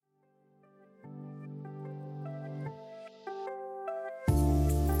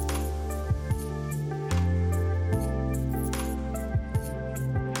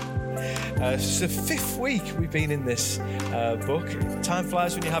It's the 5th week we've been in this book. Time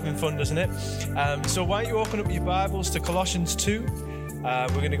flies when you're having fun, doesn't it? So why don't you open up your Bibles to Colossians 2. We're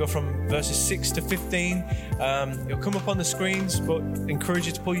going to go from verses 6 to 15. It'll come up on the screens, but encourage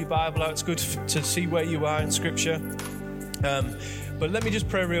you to pull your Bible out. It's good to see where you are in Scripture. But let me just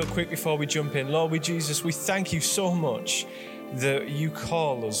pray real quick before we jump in. Lord, Jesus, we thank you so much that you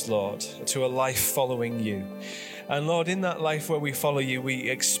call us, Lord, to a life following you. And Lord, in that life where we follow you, we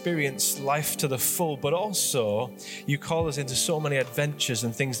experience life to the full, but also you call us into so many adventures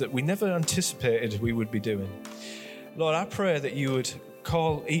and things that we never anticipated we would be doing. Lord, I pray that you would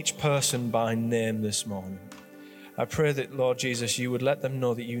call each person by name this morning. I pray that, Lord Jesus, you would let them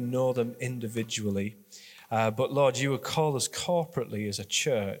know that you know them individually. But Lord, you would call us corporately as a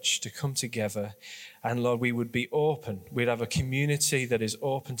church to come together. And Lord, we would be open. We'd have a community that is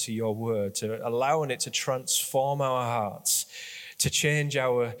open to your word, to allowing it to transform our hearts, to change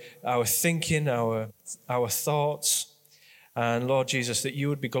our thinking, our thoughts. And Lord Jesus, that you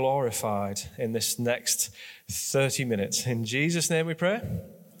would be glorified in this next 30 minutes. In Jesus' name we pray.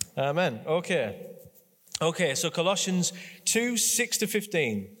 Amen. Okay, so Colossians 2, 6 to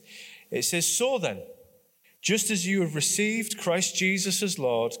 15. It says, "So then, just as you have received Christ Jesus as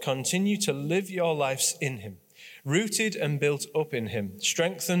Lord, continue to live your lives in him, rooted and built up in him,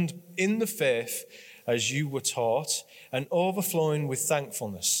 strengthened in the faith as you were taught, and overflowing with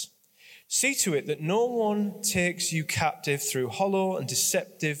thankfulness. See to it that no one takes you captive through hollow and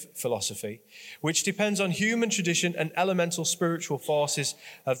deceptive philosophy, which depends on human tradition and elemental spiritual forces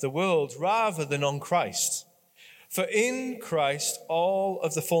of the world rather than on Christ. For in Christ, all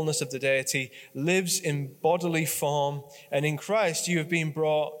of the fullness of the deity lives in bodily form, and in Christ you have been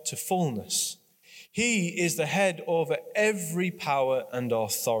brought to fullness. He is the head over every power and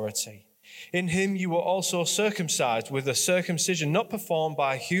authority. In him you were also circumcised with a circumcision not performed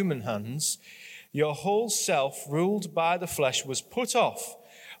by human hands. Your whole self, ruled by the flesh, was put off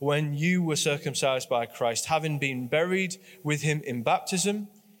when you were circumcised by Christ, having been buried with him in baptism,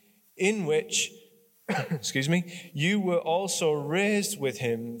 in which you were also raised with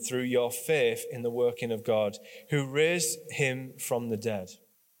him through your faith in the working of God, who raised him from the dead.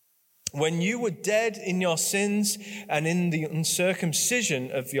 When you were dead in your sins and in the uncircumcision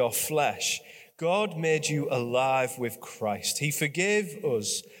of your flesh, God made you alive with Christ. He forgave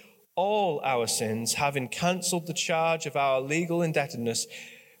us all our sins, having cancelled the charge of our legal indebtedness,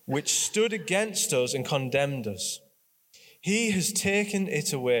 which stood against us and condemned us. He has taken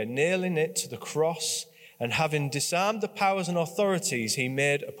it away, nailing it to the cross, and having disarmed the powers and authorities, he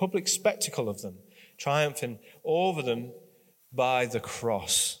made a public spectacle of them, triumphing over them by the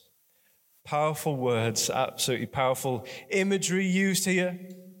cross." Powerful words, absolutely powerful imagery used here.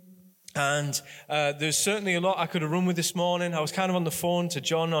 And there's certainly a lot I could have run with this morning. I was kind of on the phone to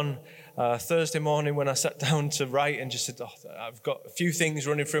John on Thursday morning when I sat down to write and just said, I've got a few things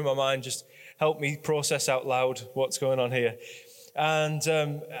running through my mind. Just help me process out loud what's going on here. And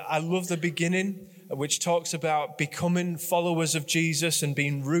I love the beginning, which talks about becoming followers of Jesus and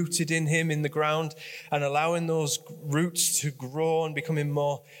being rooted in him in the ground and allowing those roots to grow and becoming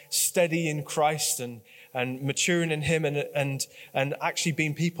more steady in Christ and maturing in him and actually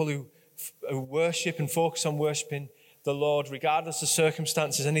being people who worship and focus on worshiping the Lord regardless of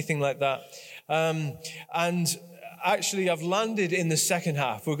circumstances, anything like that. And actually, I've landed in the second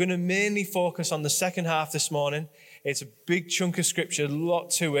half. We're going to mainly focus on the second half this morning. It's a big chunk of scripture, a lot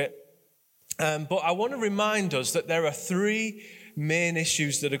to it. But I want to remind us that there are three main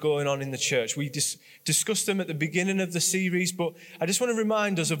issues that are going on in the church. We discussed them at the beginning of the series, but I just want to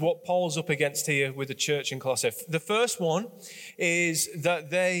remind us of what Paul's up against here with the church in Colossae. The first one is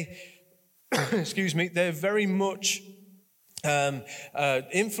that they're very much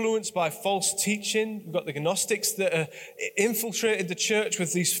influenced by false teaching. We've got the Gnostics that infiltrated the church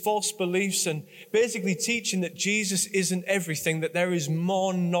with these false beliefs and basically teaching that Jesus isn't everything, that there is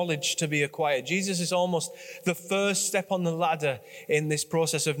more knowledge to be acquired. Jesus is almost the first step on the ladder in this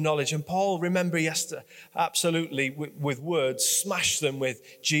process of knowledge. And Paul, remember, he has to absolutely, with words, smash them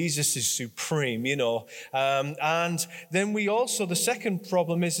with Jesus is supreme, And then the second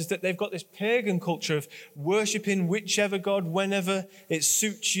problem is that they've got this pagan culture of worshipping whichever God whenever it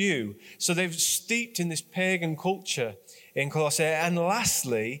suits you. So they've steeped in this pagan culture in Colossae. And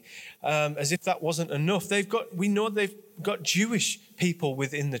lastly, as if that wasn't enough, we know they've got Jewish people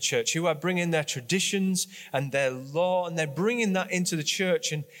within the church who are bringing their traditions and their law, and they're bringing that into the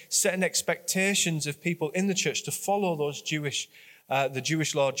church and setting expectations of people in the church to follow those the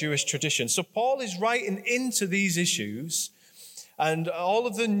Jewish law, Jewish tradition. So Paul is writing into these issues and all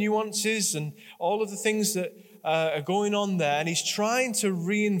of the nuances and all of the things that are going on there. And he's trying to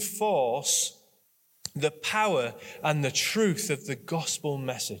reinforce the power and the truth of the gospel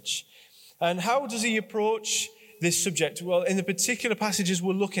message. And how does he approach this subject? Well, in the particular passages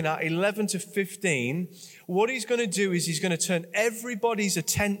we're looking at, 11 to 15, what he's going to do is he's going to turn everybody's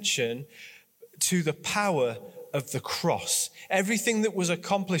attention to the power of the cross. Everything that was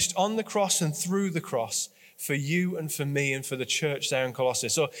accomplished on the cross and through the cross for you and for me and for the church there in Colossae.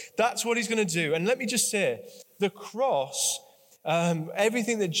 So that's what he's going to do. And let me just say, the cross,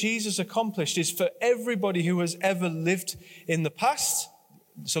 everything that Jesus accomplished is for everybody who has ever lived in the past.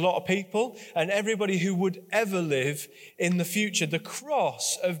 It's a lot of people, and everybody who would ever live in the future. The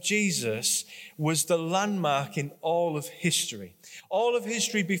cross of Jesus was the landmark in all of history. All of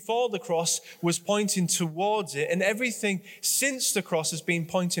history before the cross was pointing towards it, and everything since the cross has been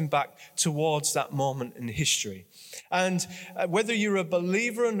pointing back towards that moment in history. And whether you're a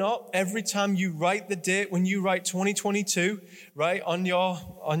believer or not, every time you write the date, when you write 2022, right, on your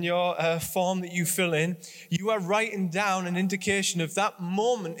form that you fill in, you are writing down an indication of that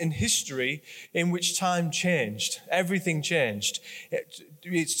moment in history in which time changed. Everything changed.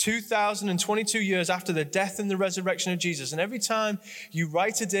 It's 2022 years after the death and the resurrection of Jesus. And every time you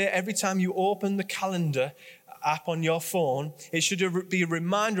write a date, every time you open the calendar app on your phone, it should be a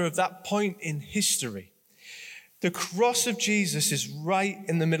reminder of that point in history. The cross of Jesus is right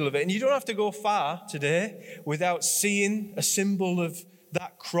in the middle of it. And you don't have to go far today without seeing a symbol of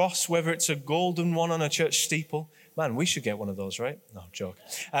that cross, whether it's a golden one on a church steeple. Man, we should get one of those, right? No, joke.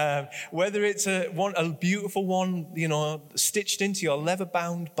 Whether it's a beautiful one, stitched into your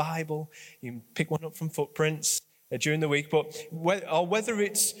leather-bound Bible. You can pick one up from Footprints during the week. Or whether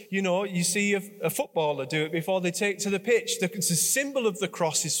it's, you see a footballer do it before they take to the pitch. The symbol of the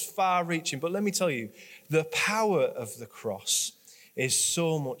cross is far-reaching. But let me tell you, the power of the cross is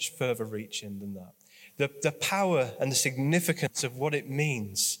so much further reaching than that. The power and the significance of what it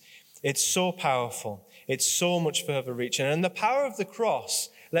means, it's so powerful. It's so much further reaching. And the power of the cross,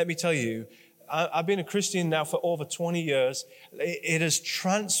 let me tell you, I've been a Christian now for over 20 years. It has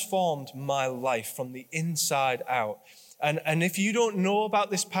transformed my life from the inside out. And if you don't know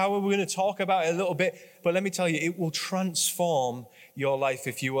about this power, we're going to talk about it a little bit. But let me tell you, it will transform your life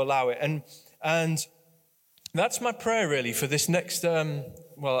if you allow it. And that's my prayer, really, for this next, I've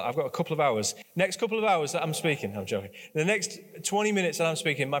got a couple of hours. Next couple of hours that I'm speaking, I'm joking. The next 20 minutes that I'm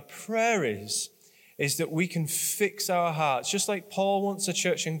speaking, my prayer is that we can fix our hearts, just like Paul wants the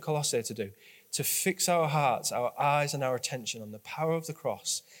church in Colossae to do, to fix our hearts, our eyes and our attention on the power of the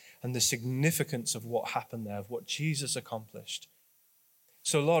cross and the significance of what happened there, of what Jesus accomplished.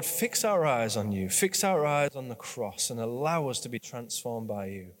 So, Lord, fix our eyes on you, fix our eyes on the cross, and allow us to be transformed by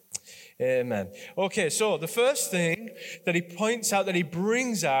you. Amen. Okay, so the first thing that he points out, that he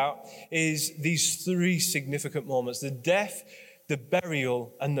brings out, is these three significant moments: the death, the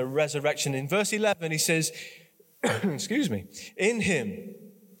burial, and the resurrection. In verse 11, he says, in him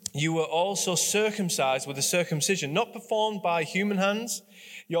you were also circumcised with a circumcision not performed by human hands.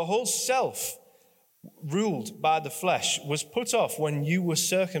 Your whole self, ruled by the flesh, was put off when you were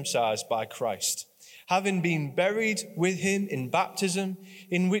circumcised by Christ, having been buried with him in baptism,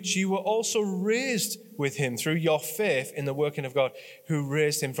 in which you were also raised with him through your faith in the working of God who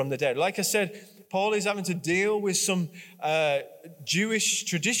raised him from the dead. Like I said, Paul is having to deal with some Jewish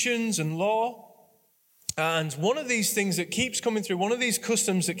traditions and law. And one of these things that keeps coming through, one of these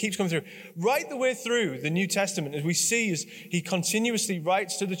customs that keeps coming through, right the way through the New Testament, as we see as he continuously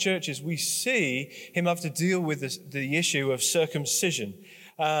writes to the churches, we see him have to deal with the issue of circumcision.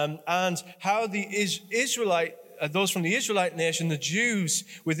 And how the those from the Israelite nation, the Jews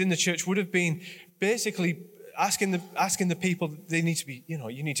within the church, would have been basically asking the people that they need to be,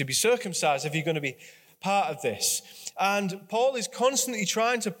 you need to be circumcised if you're going to be part of this. And Paul is constantly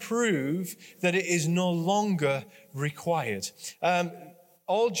trying to prove that it is no longer required.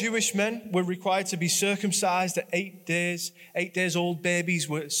 All Jewish men were required to be circumcised at 8 days. 8 days old babies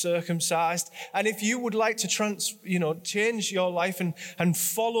were circumcised. And if you would like to change your life and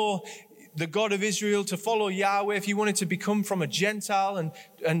follow the God of Israel, to follow Yahweh, if you wanted to become from a Gentile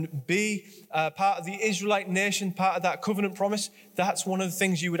and be part of the Israelite nation, part of that covenant promise, that's one of the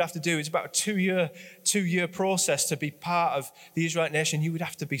things you would have to do. It's about a two-year process to be part of the Israelite nation. You would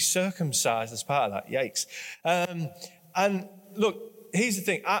have to be circumcised as part of that. Yikes. And look, here's the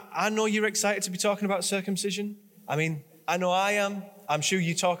thing. I know you're excited to be talking about circumcision. I mean, I know I am. I'm sure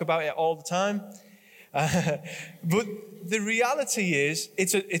you talk about it all the time. But the reality is,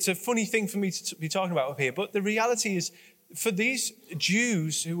 it's a funny thing for me to be talking about up here, but the reality is for these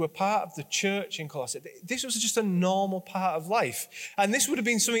Jews who were part of the church in Colossae, this was just a normal part of life. And this would have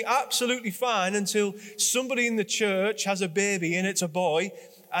been something absolutely fine until somebody in the church has a baby and it's a boy.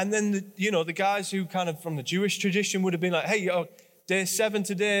 And then, the guys who kind of from the Jewish tradition would have been like, hey, day 7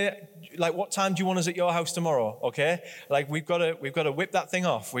 today, like what time do you want us at your house tomorrow? Okay? Like we've got to whip that thing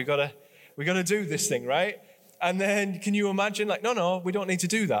off. We've got to do this thing, right? And then can you imagine like, no, we don't need to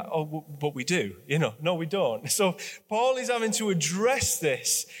do that. Oh, but we do, no, we don't. So Paul is having to address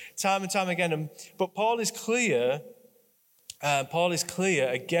this time and time again. But Paul is clear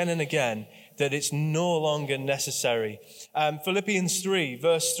again and again that it's no longer necessary. Philippians 3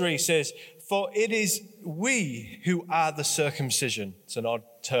 verse 3 says, for it is we who are the circumcision. It's an odd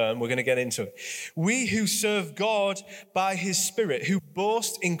term. We're going to get into it. We who serve God by his Spirit, who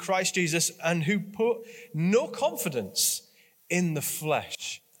boast in Christ Jesus and who put no confidence in the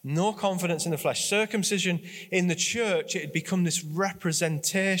flesh. No confidence in the flesh. Circumcision in the church, it had become this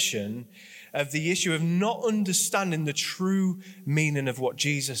representation of the issue of not understanding the true meaning of what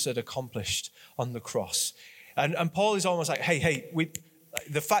Jesus had accomplished on the cross. And Paul is almost like, hey,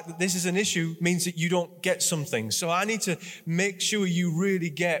 the fact that this is an issue means that you don't get some things. So I need to make sure you really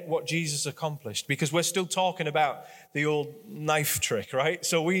get what Jesus accomplished, because we're still talking about the old knife trick, right?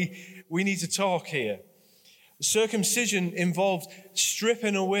 So we need to talk here. Circumcision involved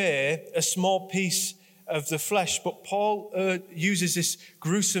stripping away a small piece of the flesh, but Paul uses this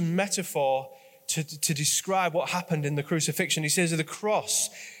gruesome metaphor to describe what happened in the crucifixion. He says of the cross,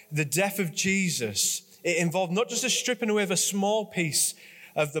 the death of Jesus, it involved not just a stripping away of a small piece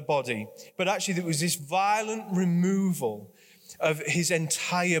of the body, but actually there was this violent removal of his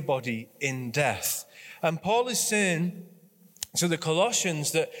entire body in death. And Paul is saying to the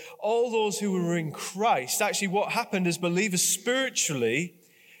Colossians that all those who were in Christ, actually what happened as believers spiritually,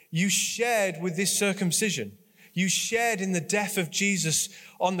 you shared with this circumcision. You shared in the death of Jesus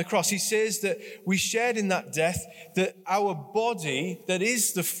on the cross. He says that we shared in that death, that our body, that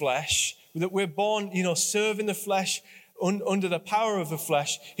is the flesh, that we're born, serving the flesh, under the power of the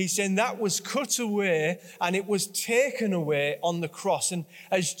flesh. He's saying that was cut away and it was taken away on the cross. And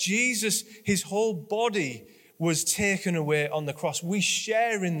as Jesus, his whole body was taken away on the cross, we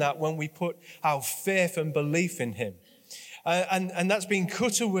share in that when we put our faith and belief in him. And that's been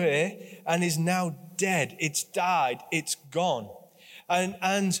cut away and is now dead. It's died. It's gone.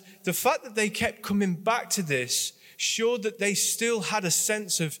 And the fact that they kept coming back to this showed that they still had a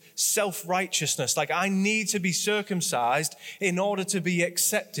sense of self-righteousness. Like, I need to be circumcised in order to be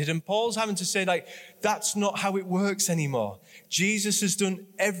accepted. And Paul's having to say, like, that's not how it works anymore. Jesus has done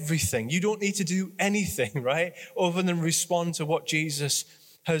everything. You don't need to do anything, right? Other than respond to what Jesus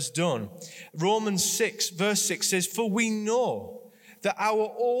has done. Romans 6 verse 6 says, for we know that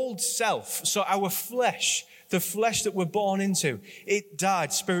our old self, so our flesh, the flesh that we're born into, it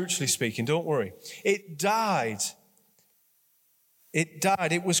died, spiritually speaking, don't worry. It died.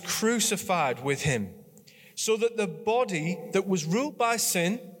 It was crucified with him, so that the body that was ruled by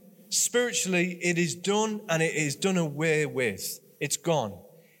sin, spiritually, it is done and it is done away with. It's gone.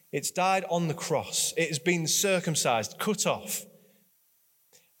 It's died on the cross. It has been circumcised, cut off.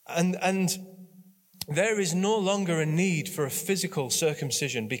 And there is no longer a need for a physical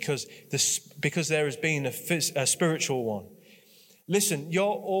circumcision because there has been a spiritual one. Listen,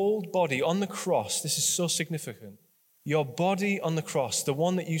 your old body on the cross, this is so significant. Your body on the cross, the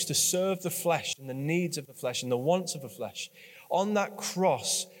one that used to serve the flesh and the needs of the flesh and the wants of the flesh, on that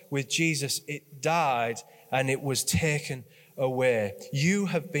cross with Jesus, it died and it was taken away. You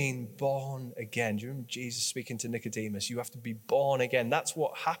have been born again. Do you remember Jesus speaking to Nicodemus? You have to be born again. That's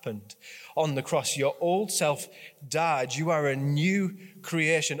what happened on the cross. Your old self died. You are a new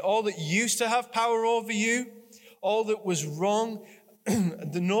creation. All that used to have power over you, all that was wrong,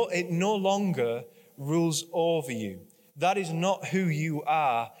 it no longer rules over you. That is not who you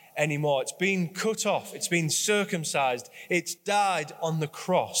are anymore. It's been cut off. It's been circumcised. It's died on the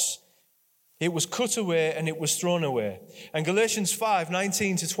cross. It was cut away and it was thrown away. And Galatians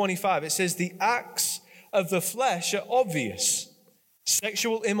 5:19-25, it says, the acts of the flesh are obvious.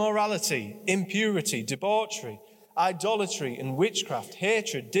 Sexual immorality, impurity, debauchery, idolatry and witchcraft,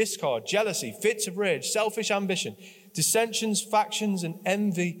 hatred, discord, jealousy, fits of rage, selfish ambition, dissensions, factions and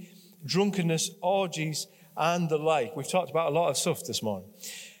envy, drunkenness, orgies, and the like. We've talked about a lot of stuff this morning.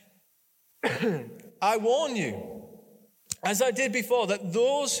 I warn you, as I did before, that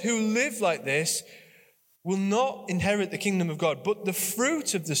those who live like this will not inherit the kingdom of God. But the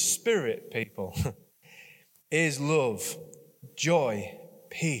fruit of the Spirit, people, is love, joy,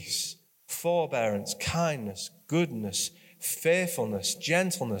 peace, forbearance, kindness, goodness, faithfulness,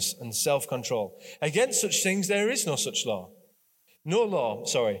 gentleness, and self-control. Against such things there is no such law. No law,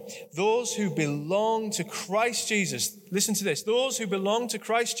 sorry. Those who belong to Christ Jesus, listen to this, those who belong to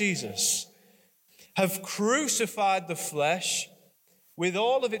Christ Jesus have crucified the flesh with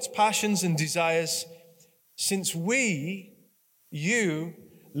all of its passions and desires. Since you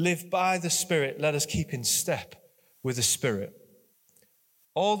live by the Spirit, let us keep in step with the Spirit.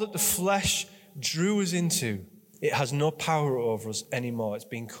 All that the flesh drew us into, it has no power over us anymore. It's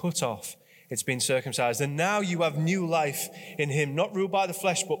been cut off. It's been circumcised. And now you have new life in him, not ruled by the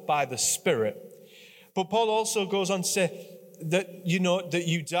flesh, but by the Spirit. But Paul also goes on to say that, that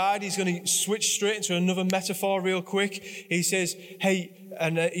you died. He's going to switch straight into another metaphor real quick. He says,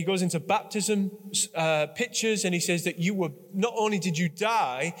 he goes into baptism pictures, and he says that not only did you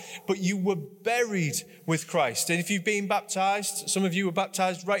die, but you were buried with Christ. And if you've been baptized, some of you were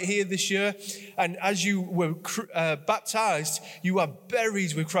baptized right here this year, and as you were baptized, you are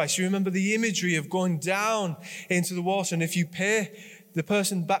buried with Christ. You remember the imagery of going down into the water, and if you pay the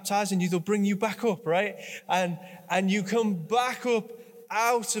person baptizing you, they'll bring you back up, right? And you come back up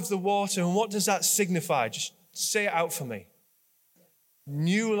out of the water, and what does that signify? Just say it out for me.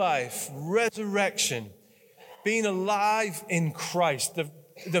 New life, resurrection, being alive in Christ.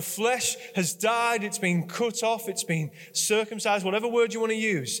 The flesh has died, it's been cut off, it's been circumcised, whatever word you want to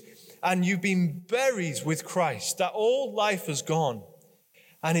use, and you've been buried with Christ. That old life has gone,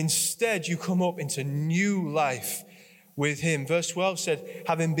 and instead you come up into new life with him. Verse 12 said,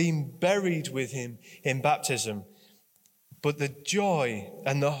 having been buried with him in baptism. But the joy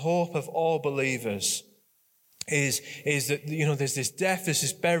and the hope of all believers is that, there's this death, there's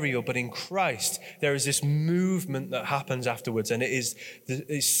this burial, but in Christ, there is this movement that happens afterwards, and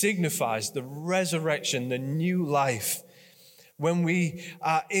it signifies the resurrection, the new life. When we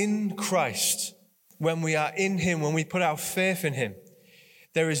are in Christ, when we are in him, when we put our faith in him,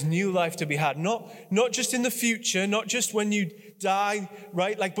 there is new life to be had. Not just in the future, not just when you die,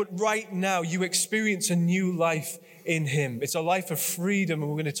 right? But right now, you experience a new life in him. It's a life of freedom,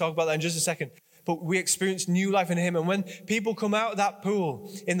 and we're going to talk about that in just a second. But we experience new life in him. And when people come out of that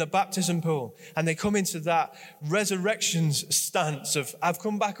pool, in the baptism pool, and they come into that resurrection's stance of, I've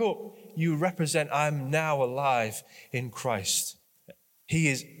come back up, you represent, I'm now alive in Christ.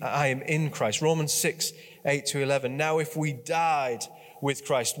 I am in Christ. Romans 6, 8-11. Now, if we died with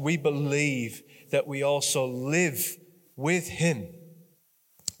Christ, we believe that we also live with him.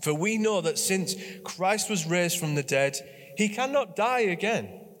 For we know that since Christ was raised from the dead, he cannot die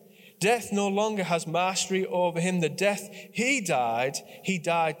again. Death no longer has mastery over him. The death he died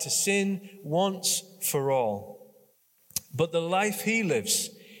to sin once for all. But the life he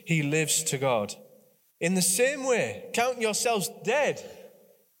lives to God. In the same way, count yourselves dead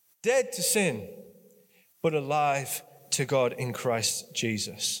to sin, but alive to God in Christ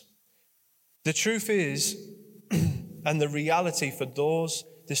Jesus. The truth is, and the reality for those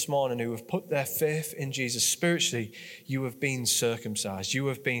this morning who have put their faith in Jesus spiritually, you have been circumcised.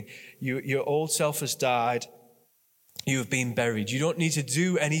 Your old self has died. You have been buried. You don't need to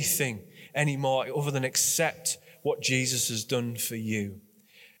do anything anymore other than accept what Jesus has done for you.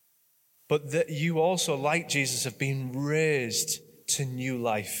 But that you also, like Jesus, have been raised to new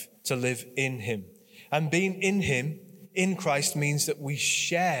life, to live in him. And being in him, in Christ, means that we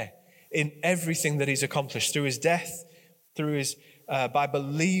share in everything that he's accomplished through his death, by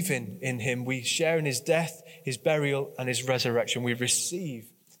believing in him. We share in his death, his burial, and his resurrection. We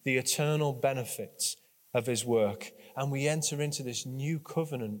receive the eternal benefits of his work, and we enter into this new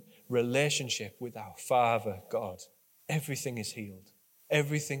covenant relationship with our Father God. Everything is healed.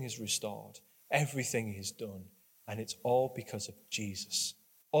 Everything is restored. Everything is done. And it's all because of Jesus.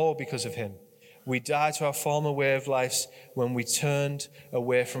 All because of him. We died to our former way of life when we turned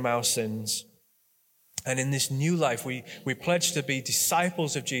away from our sins. And in this new life, we pledge to be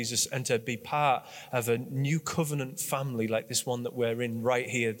disciples of Jesus and to be part of a new covenant family like this one that we're in right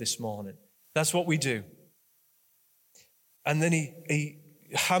here this morning. That's what we do. And then he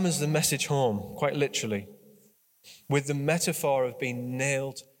hammers the message home, quite literally, with the metaphor of being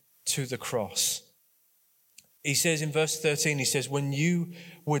nailed to the cross. He says in verse 13, he says, when you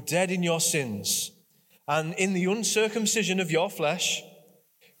were dead in your sins and in the uncircumcision of your flesh,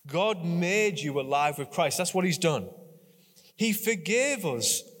 God made you alive with Christ. That's what he's done. He forgave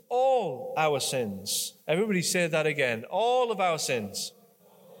us all our sins. Everybody say that again. All of our sins.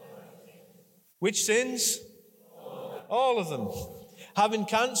 Which sins? All of them. Having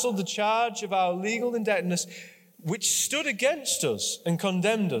cancelled the charge of our legal indebtedness, which stood against us and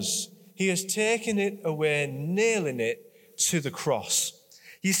condemned us, he has taken it away, nailing it to the cross.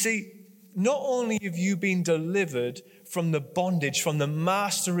 You see, not only have you been delivered from the bondage, from the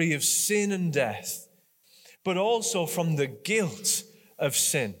mastery of sin and death, but also from the guilt of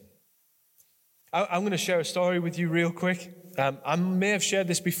sin. I'm going to share a story with you real quick. I may have shared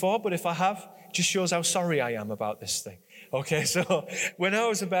this before, but if I have, it just shows how sorry I am about this thing. Okay, so when I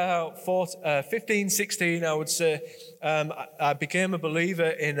was about 15, 16, I would say, I became a believer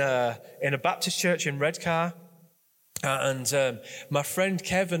in a Baptist church in Redcar. And my friend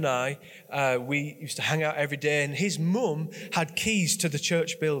Kev and I, we used to hang out every day, and his mum had keys to the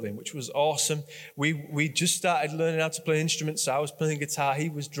church building, which was awesome. We just started learning how to play instruments. So I was playing guitar, he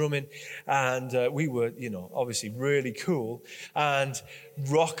was drumming, and we were, obviously really cool. And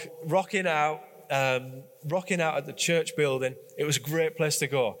rocking out at the church building. It was a great place to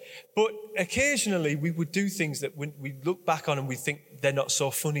go. But occasionally we would do things that when we look back on and we think they're not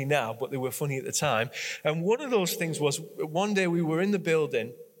so funny now, but they were funny at the time. And one of those things was one day we were in the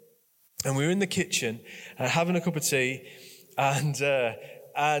building and we were in the kitchen having a cup of tea,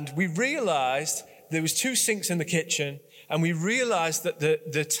 and we realized there was 2 sinks in the kitchen, and we realized that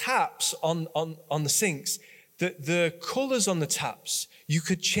the taps on the sinks, the colors on the taps, you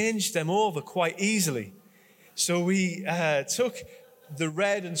could change them over quite easily. So we took the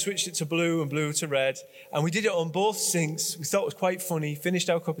red and switched it to blue and blue to red, and we did it on both sinks. We thought it was quite funny, finished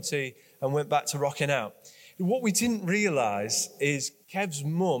our cup of tea and went back to rocking out. What we didn't realize is Kev's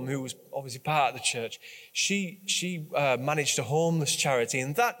mum, who was obviously part of the church, she managed a homeless charity,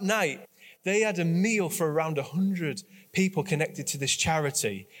 and that night they had a meal for around 100 people connected to this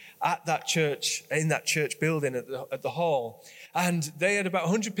charity at that church, in that church building at the hall. And they had about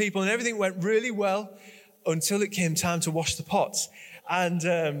 100 people, and everything went really well until it came time to wash the pots. And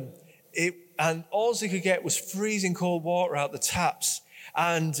all they could get was freezing cold water out the taps.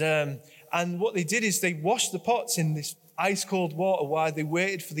 And what they did is they washed the pots in this ice cold water while they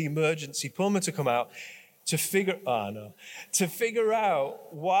waited for the emergency plumber to come out to figure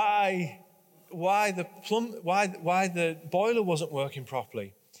out why the boiler wasn't working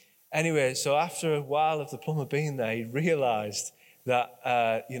properly. Anyway, so after a while of the plumber being there, he realized that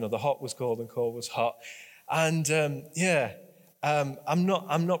the hot was cold and cold was hot. And I'm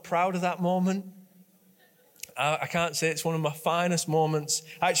not proud of that moment. I can't say it's one of my finest moments.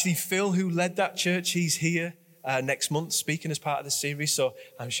 Actually, Phil, who led that church, he's here next month speaking as part of the series, so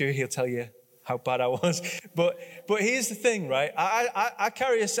I'm sure he'll tell you how bad I was. But here's the thing, right? I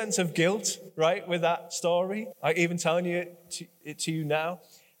carry a sense of guilt, right, with that story. Like even telling it to you now,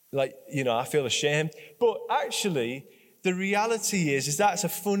 like, I feel ashamed. But actually, the reality is that's a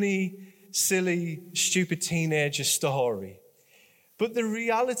funny, silly, stupid teenager story. But the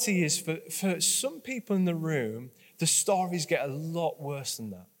reality is for some people in the room, the stories get a lot worse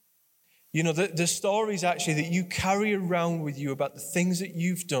than that. The stories actually that you carry around with you about the things that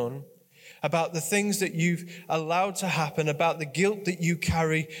you've done, about the things that you've allowed to happen, about the guilt that you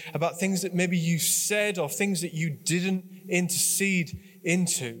carry, about things that maybe you said or things that you didn't intercede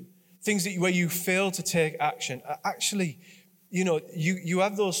into, things where you failed to take action. Actually, you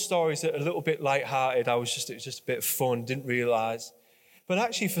have those stories that are a little bit lighthearted. It was just a bit of fun, didn't realize. But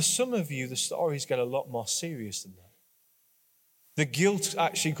actually, for some of you, the stories get a lot more serious than that. The guilt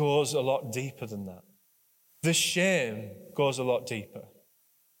actually goes a lot deeper than that. The shame goes a lot deeper.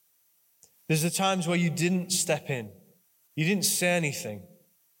 There's the times where you didn't step in. You didn't say anything.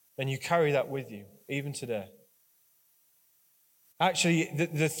 And you carry that with you, even today. Actually,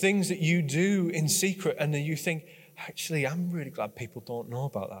 the things that you do in secret, and then you think, actually, I'm really glad people don't know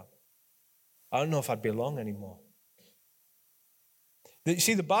about that. I don't know if I'd belong anymore. You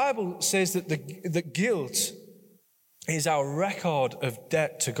see, the Bible says that the guilt is our record of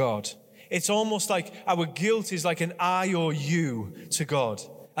debt to God. It's almost like our guilt is like an IOU to God,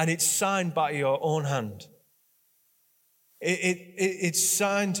 and it's signed by your own hand. It's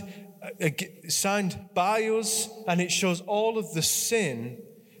signed by us, and it shows all of the sin,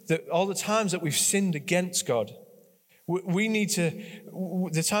 all the times that we've sinned against God. We need to,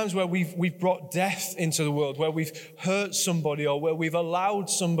 the times where we've brought death into the world, where we've hurt somebody or where we've allowed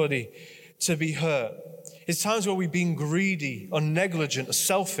somebody to be hurt. It's times where we've been greedy or negligent or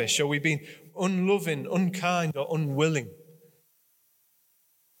selfish, or we've been unloving, unkind, or unwilling.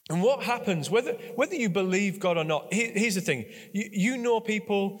 And what happens, whether you believe God or not, here's the thing. You know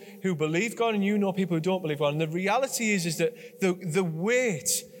people who believe God and you know people who don't believe God. And the reality is that the weight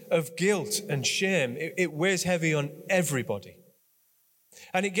of guilt and shame, it weighs heavy on everybody.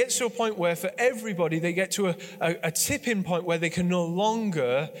 And it gets to a point where for everybody, they get to a tipping point where they can no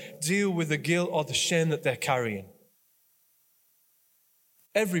longer deal with the guilt or the shame that they're carrying.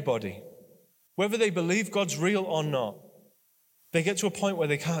 Everybody, whether they believe God's real or not, they get to a point where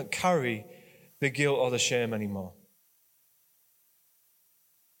they can't carry the guilt or the shame anymore.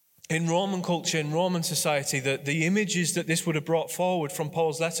 In Roman culture, in Roman society, the images that this would have brought forward from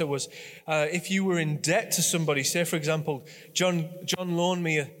Paul's letter was if you were in debt to somebody, say, for example, John loaned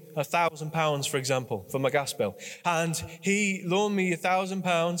me £1,000, for example, for my gas bill, and he loaned me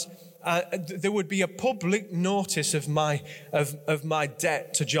 £1,000, there would be a public notice of my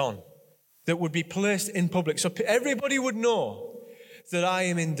debt to John that would be placed in public. So everybody would know that I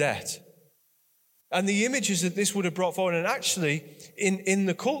am in debt. And the images that this would have brought forward, and actually, in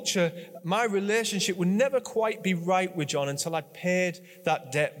the culture, my relationship would never quite be right with John until I'd paid that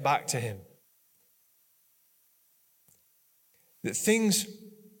debt back to him. That things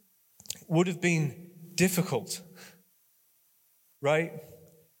would have been difficult, right,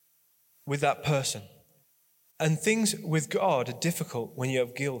 with that person. And things with God are difficult when you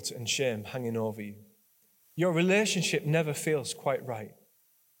have guilt and shame hanging over you. Your relationship never feels quite right.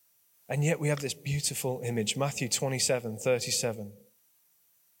 And yet we have this beautiful image. Matthew 27:37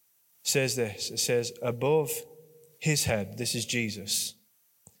 says this. It says, above his head, this is Jesus,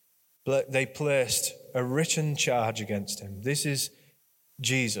 they placed a written charge against him. This is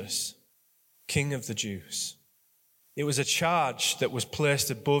Jesus, King of the Jews. It was a charge that was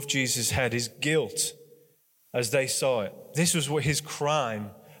placed above Jesus' head, his guilt, as they saw it. This was what his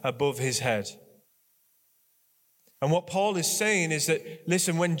crime above his head. And what Paul is saying is that,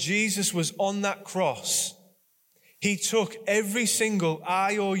 listen, when Jesus was on that cross, he took every single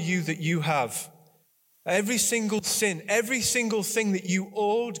I or you that you have, every single sin, every single thing that you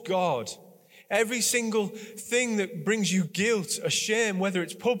owed God, every single thing that brings you guilt or shame, whether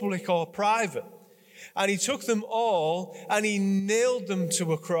it's public or private. And he took them all and he nailed them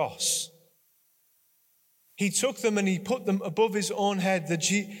to a cross. He took them and he put them above his own head. The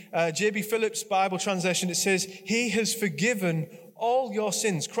J.B. Phillips Bible translation, it says, he has forgiven all your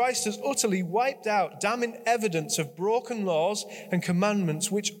sins. Christ has utterly wiped out damning evidence of broken laws and commandments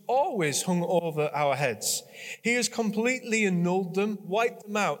which always hung over our heads. He has completely annulled them, wiped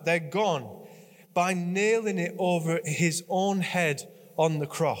them out. They're gone by nailing it over his own head on the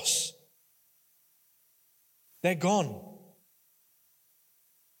cross. They're gone.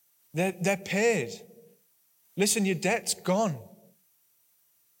 They're paid. Listen, your debt's gone.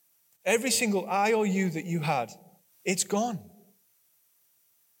 Every single I or you that you had, it's gone.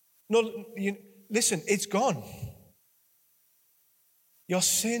 No, listen, it's gone. Your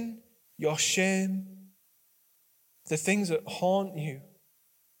sin, your shame, the things that haunt you,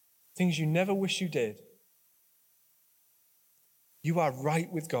 things you never wish you did, you are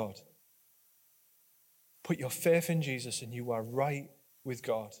right with God. Put your faith in Jesus and you are right with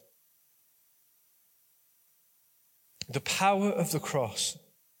God. The power of the cross,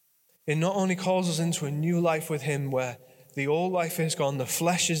 it not only calls us into a new life with him where the old life is gone, the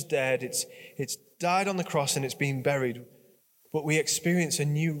flesh is dead, it's died on the cross and it's been buried, but we experience a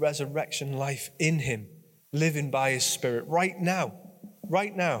new resurrection life in him, living by his Spirit right now.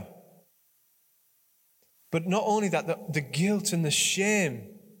 But not only that, the guilt and the shame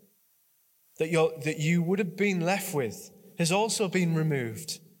that you would have been left with has also been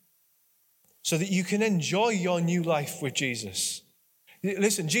removed, so that you can enjoy your new life with Jesus.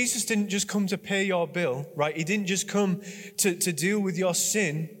 Listen, Jesus didn't just come to pay your bill, right? He didn't just come to deal with your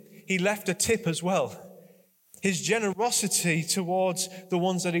sin. He left a tip as well. His generosity towards the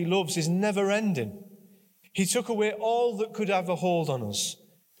ones that he loves is never ending. He took away all that could have a hold on us.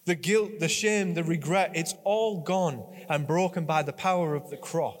 The guilt, the shame, the regret, it's all gone and broken by the power of the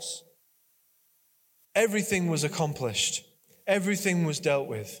cross. Everything was accomplished. Everything was dealt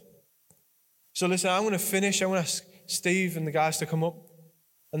with. So listen, I'm going to finish. I'm going to ask Steve and the guys to come up.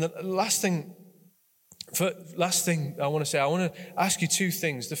 And the last thing I want to say, I want to ask you two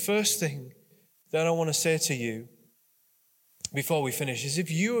things. The first thing that I want to say to you before we finish is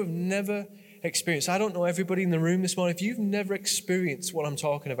if you have never experienced, I don't know everybody in the room this morning, if you've never experienced what I'm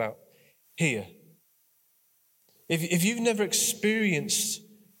talking about here, if you've never experienced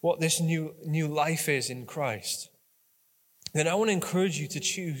what this new life is in Christ, then I want to encourage you to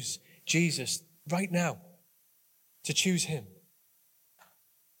choose Jesus right now, to choose him.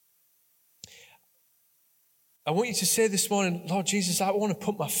 I want you to say this morning, Lord Jesus, I want to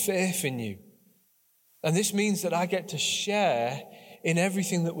put my faith in you. And this means that I get to share in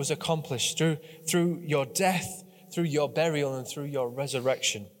everything that was accomplished through your death, through your burial, and through your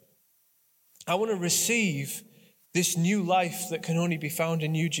resurrection. I want to receive this new life that can only be found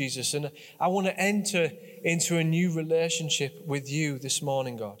in you, Jesus. And I want to enter into a new relationship with you this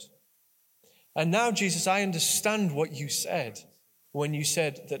morning, God. And now, Jesus, I understand what you said when you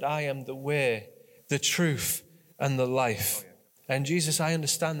said that I am the way, the truth, and the life. And Jesus, I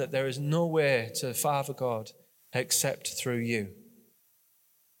understand that there is no way to Father God except through you.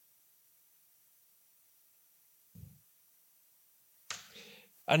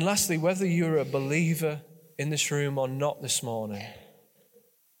 And lastly, whether you're a believer in this room or not this morning,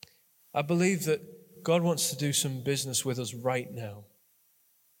 I believe that God wants to do some business with us right now.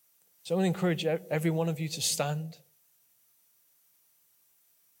 So I'm going to encourage every one of you to stand.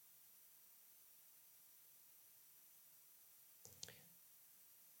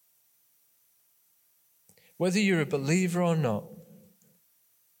 Whether you're a believer or not,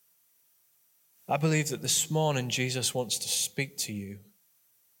 I believe that this morning Jesus wants to speak to you.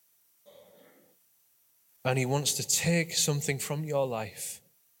 And he wants to take something from your life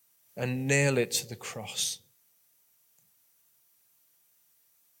and nail it to the cross.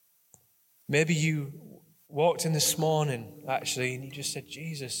 Maybe you walked in this morning, actually, and you just said,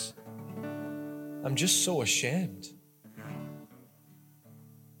 Jesus, I'm just so ashamed.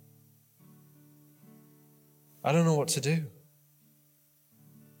 I don't know what to do.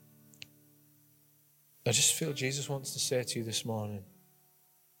 I just feel Jesus wants to say to you this morning,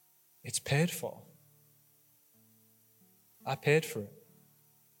 it's paid for. I paid for it.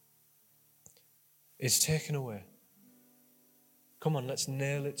 It's taken away. Come on, let's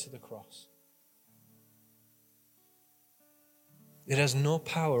nail it to the cross. It has no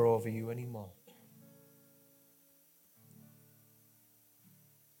power over you anymore.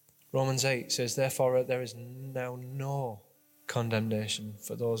 Romans 8 says, therefore there is now no condemnation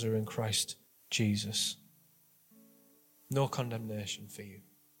for those who are in Christ Jesus. No condemnation for you.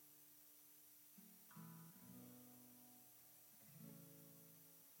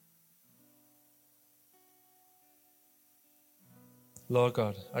 Lord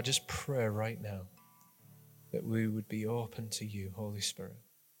God, I just pray right now that we would be open to you, Holy Spirit.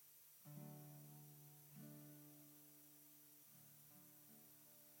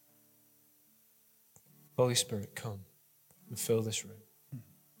 Holy Spirit, come and fill this room.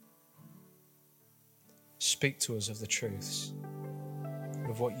 Speak to us of the truths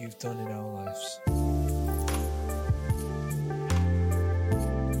of what you've done in our lives.